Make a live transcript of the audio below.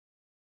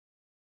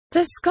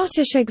The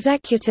Scottish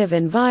Executive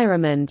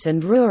Environment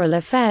and Rural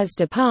Affairs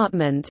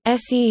Department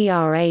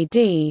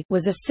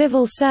was a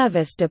civil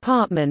service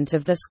department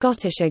of the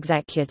Scottish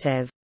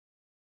Executive.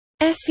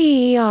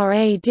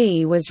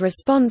 SEERAD was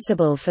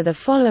responsible for the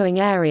following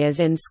areas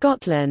in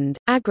Scotland: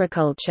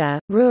 agriculture,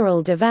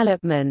 rural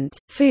development,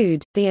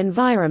 food, the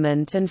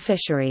environment and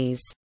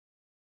fisheries.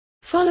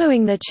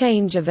 Following the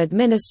change of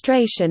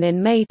administration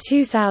in May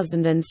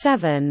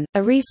 2007, a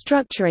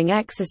restructuring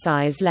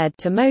exercise led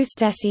to most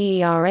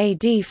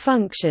SEERAD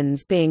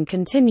functions being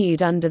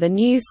continued under the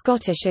new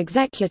Scottish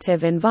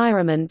Executive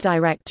Environment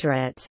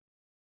Directorate.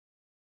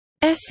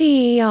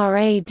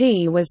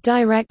 SEERAD was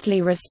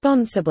directly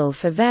responsible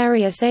for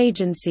various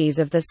agencies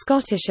of the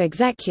Scottish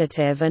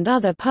Executive and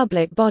other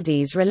public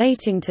bodies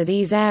relating to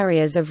these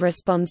areas of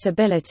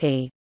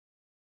responsibility.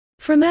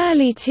 From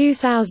early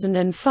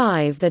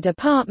 2005 the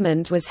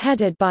department was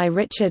headed by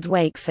Richard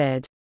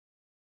Wakeford.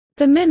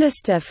 The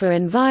Minister for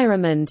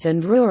Environment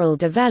and Rural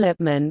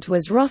Development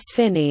was Ross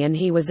Finney, and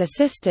he was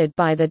assisted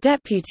by the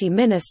Deputy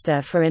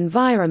Minister for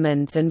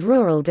Environment and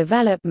Rural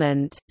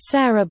Development,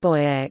 Sarah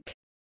Boyack.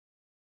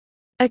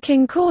 A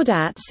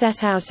concordat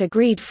set out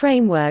agreed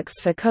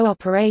frameworks for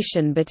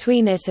cooperation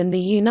between it and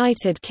the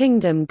United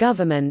Kingdom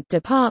Government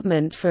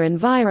Department for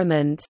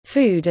Environment,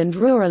 Food and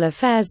Rural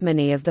Affairs.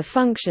 Many of the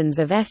functions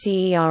of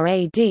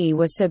SEERAD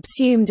were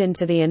subsumed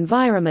into the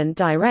Environment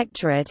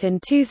Directorate in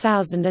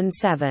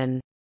 2007.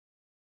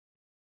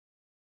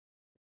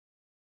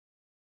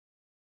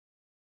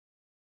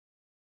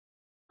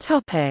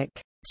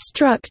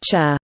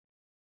 Structure.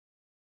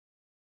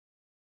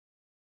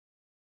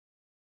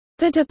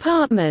 The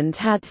department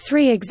had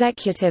three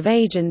executive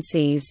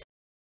agencies: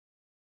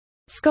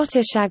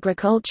 Scottish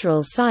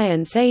Agricultural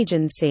Science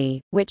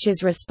Agency, which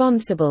is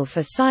responsible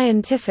for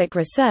scientific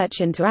research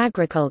into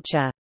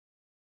agriculture;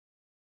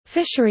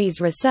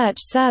 Fisheries Research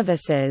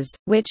Services,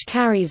 which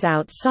carries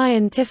out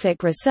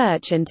scientific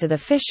research into the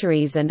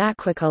fisheries and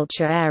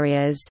aquaculture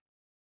areas;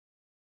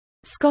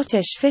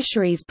 Scottish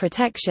Fisheries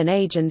Protection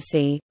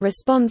Agency,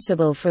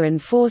 responsible for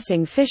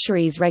enforcing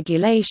fisheries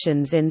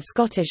regulations in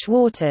Scottish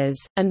waters,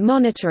 and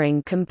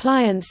monitoring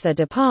compliance. The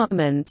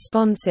department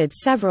sponsored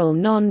several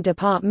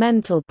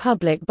non-departmental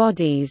public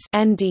bodies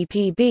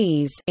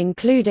 (NDPBs),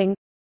 including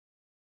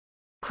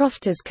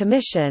Crofters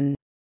Commission,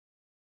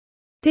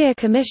 Deer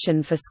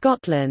Commission for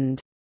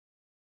Scotland,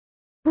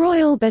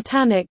 Royal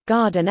Botanic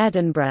Garden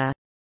Edinburgh,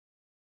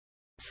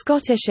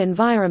 Scottish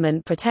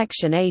Environment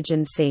Protection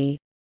Agency,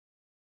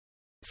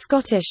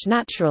 Scottish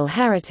Natural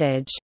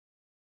Heritage,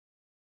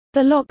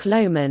 the Loch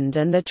Lomond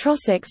and the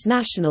Trossachs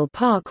National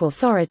Park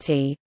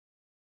Authority.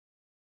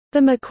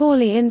 The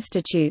Macaulay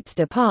Institute's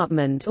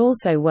department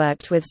also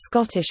worked with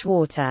Scottish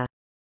Water.